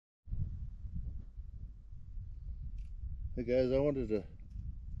Hey guys, I wanted to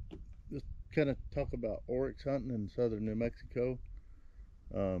just kind of talk about oryx hunting in southern New Mexico.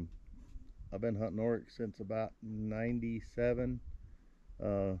 Um, I've been hunting oryx since about '97.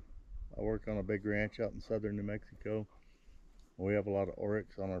 I work on a big ranch out in southern New Mexico. We have a lot of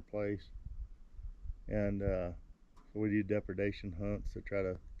oryx on our place, and so we do depredation hunts to try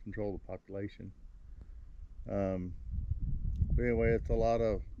to control the population. Um, but anyway, it's a lot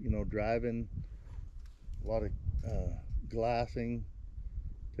of driving, a lot of glassing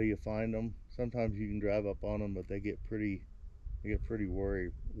till you find them. Sometimes you can drive up on them, but they get pretty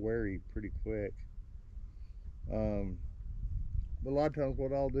wary pretty quick. Um, but a lot of times,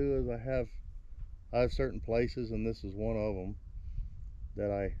 what I'll do is I have certain places, and this is one of them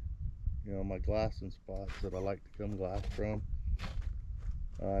that my glassing spots that I like to come glass from.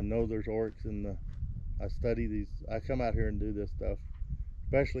 I know there's oryx in the. I study these. I come out here and do this stuff,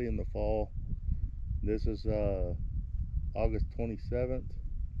 especially in the fall. This is August 27th.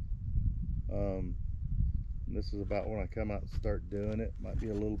 Um, this is about when I come out and start doing it. Might be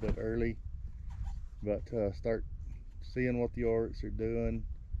a little bit early, but start seeing what the oryx are doing.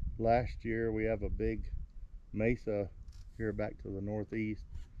 Last year we have a big mesa here back to the northeast,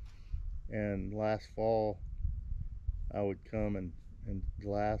 and last fall I would come and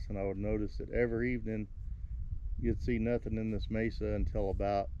glass, and I would notice that every evening you'd see nothing in this mesa until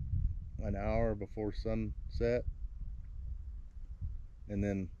about an hour before sunset, and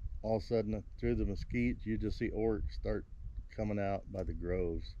then all of a sudden through the mesquites you just see oryx start coming out by the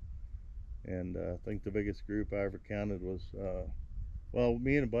groves. And I think the biggest group I ever counted was well,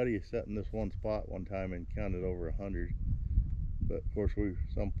 me and a buddy sat in this one spot one time and counted over 100. But of course,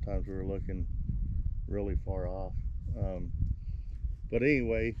 sometimes we were looking really far off. Um, but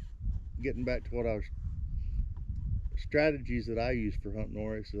anyway, getting back to what I was strategies that I use for hunting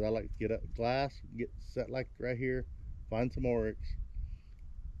oryx is I like to get up glass, get set like right here, find some oryx,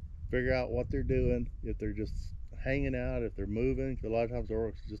 figure out what they're doing, if they're just hanging out, if they're moving. Because a lot of times the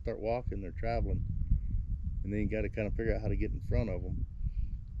oryx just start walking, they're traveling, and then you got to kind of figure out how to get in front of them.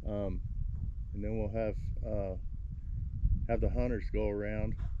 And then we'll have the hunters go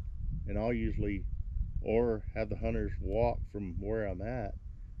around, and I'll usually or have the hunters walk from where I'm at,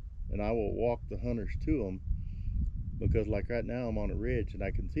 and I will walk the hunters to them, because like right now I'm on a ridge and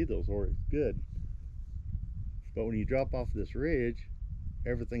I can see those oryx good. But when you drop off this ridge,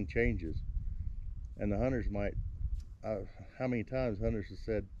 everything changes, and the hunters might. How many times hunters have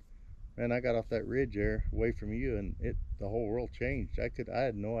said, "Man, I got off that ridge there, away from you, and the whole world changed. I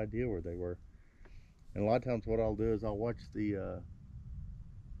had no idea where they were." And a lot of times, what I'll do is I'll watch the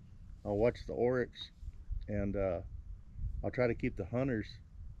oryx, and I'll try to keep the hunters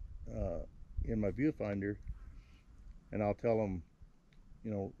uh, in my viewfinder, and I'll tell them,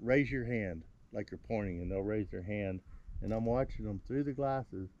 raise your hand like you're pointing, and they'll raise their hand, and I'm watching them through the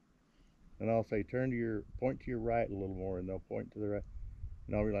glasses, and I'll say, point to your right a little more, and they'll point to the right,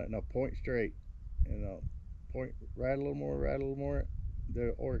 and I'll be like, now point straight, and I'll point right a little more, right a little more. The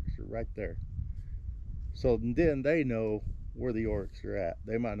oryx are right there. So then they know where the oryx are at.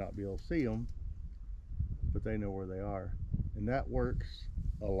 They might not be able to see them, but they know where they are, and that works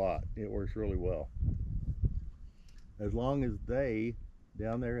a lot. It works really well. As long as they,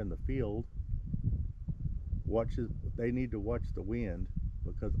 down there in the field, they need to watch the wind,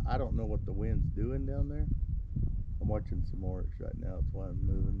 because I don't know what the wind's doing down there. I'm watching some oryx right now, that's why I'm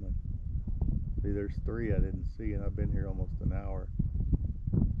moving. See, there's 3 I didn't see, and I've been here almost an hour,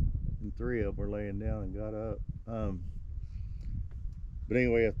 and 3 of them were laying down and got up. But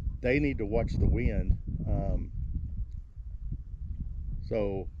anyway, if they need to watch the wind,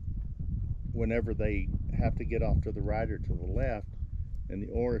 so whenever they have to get off to the right or to the left, and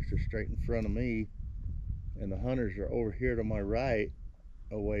the oryx are straight in front of me, and the hunters are over here to my right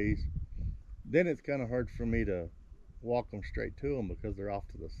a ways, then it's kind of hard for me to walk them straight to them, because they're off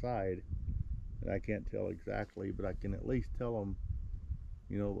to the side, and I can't tell exactly, but I can at least tell them,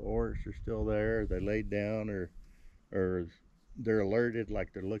 the oryx are still there, they laid down, or they're alerted,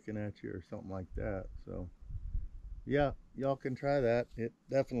 like they're looking at you or something like that. So yeah, y'all can try that. It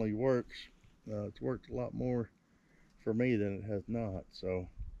definitely works. It's worked a lot more for me than it has not. So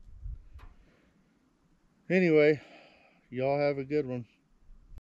anyway, y'all have a good one.